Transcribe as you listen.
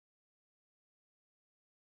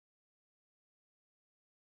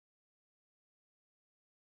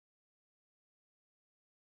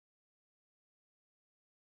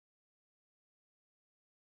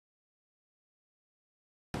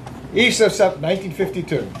East of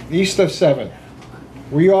 1952, east of 7th.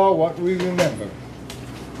 We are what we remember.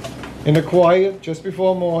 In the quiet, just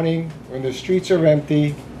before morning, when the streets are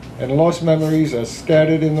empty and lost memories are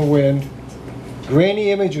scattered in the wind,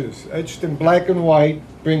 grainy images etched in black and white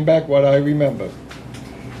bring back what I remember.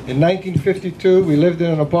 In 1952, we lived in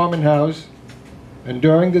an apartment house, and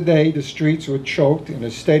during the day, the streets were choked in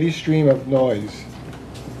a steady stream of noise.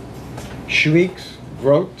 Shrieks,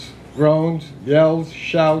 groans, yells,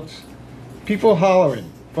 shouts, people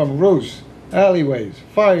hollering from roofs, alleyways,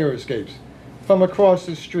 fire escapes, from across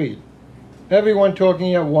the street. Everyone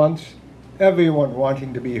talking at once, everyone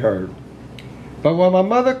wanting to be heard. But when my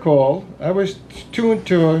mother called, I was tuned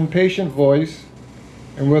to her impatient voice,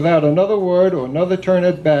 and without another word or another turn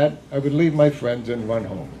at bat, I would leave my friends and run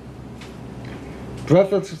home.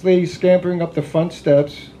 Breathlessly scampering up the front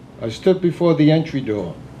steps, I stood before the entry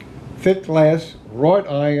door. Thick glass, wrought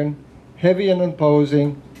iron, heavy and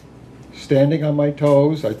imposing. Standing on my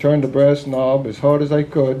toes, I turned the brass knob as hard as I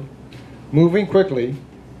could, moving quickly,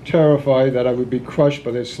 terrified that I would be crushed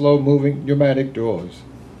by their slow-moving pneumatic doors.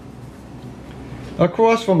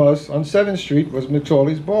 Across from us, on 7th Street, was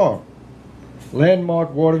McSorley's Bar,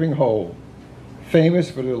 landmark watering hole, famous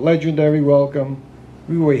for the legendary welcome,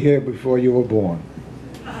 "We were here before you were born."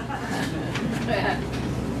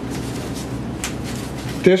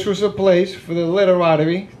 This was a place for the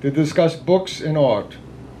literati to discuss books and art,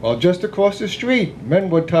 while just across the street,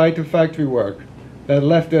 men were tied to factory work that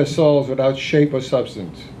left their souls without shape or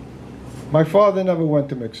substance. My father never went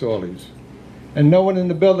to McSorley's, and no one in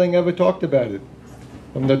the building ever talked about it.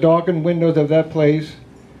 From the darkened windows of that place,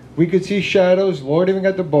 we could see shadows loitering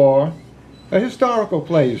at the bar, a historical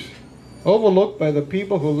place, overlooked by the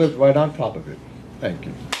people who lived right on top of it. Thank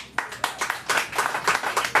you.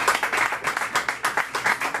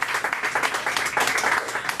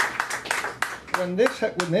 When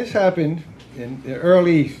this happened in the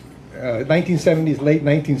early 1970s, late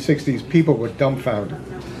 1960s, people were dumbfounded.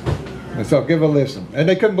 And so give a listen. And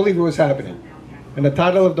they couldn't believe it was happening. And the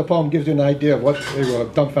title of the poem gives you an idea of what they were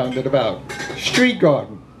dumbfounded about. Street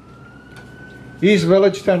garden. East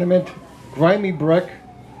Village tenement, grimy brick,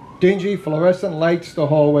 dingy fluorescent lights the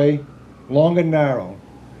hallway, long and narrow.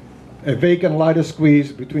 A vacant lighter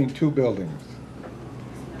squeeze between two buildings.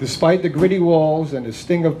 Despite the gritty walls and the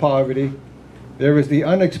sting of poverty, there is the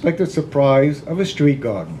unexpected surprise of a street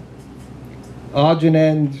garden. Odds and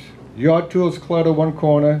ends, yard tools clutter one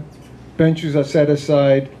corner, benches are set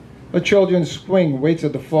aside, a children's swing waits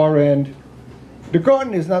at the far end. The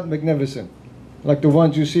garden is not magnificent, like the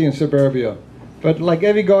ones you see in suburbia, but like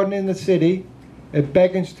every garden in the city, it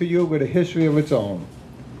beckons to you with a history of its own.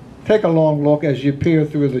 Take a long look as you peer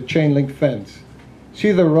through the chain-link fence.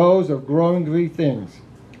 See the rows of growing green things.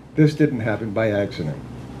 This didn't happen by accident.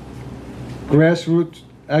 Grassroots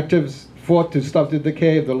activists fought to stop the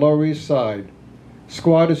decay of the Lower East Side.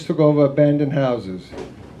 Squatters took over abandoned houses.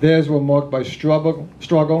 Theirs were marked by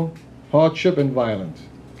struggle, hardship, and violence.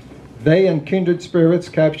 They and kindred spirits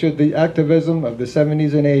captured the activism of the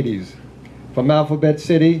 70s and 80s. From Alphabet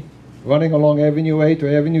City, running along Avenue A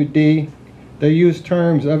to Avenue D, they used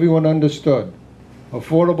terms everyone understood: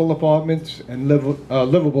 affordable apartments and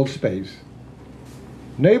livable space.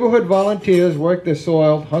 Neighborhood volunteers worked the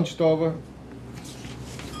soil, hunched over,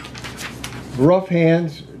 rough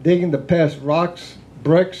hands, digging the past rocks,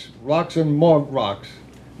 bricks, rocks and more rocks,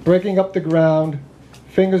 breaking up the ground,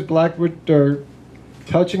 fingers black with dirt,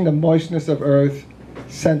 touching the moistness of earth,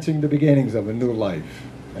 sensing the beginnings of a new life.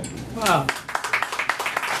 Thank you. Wow.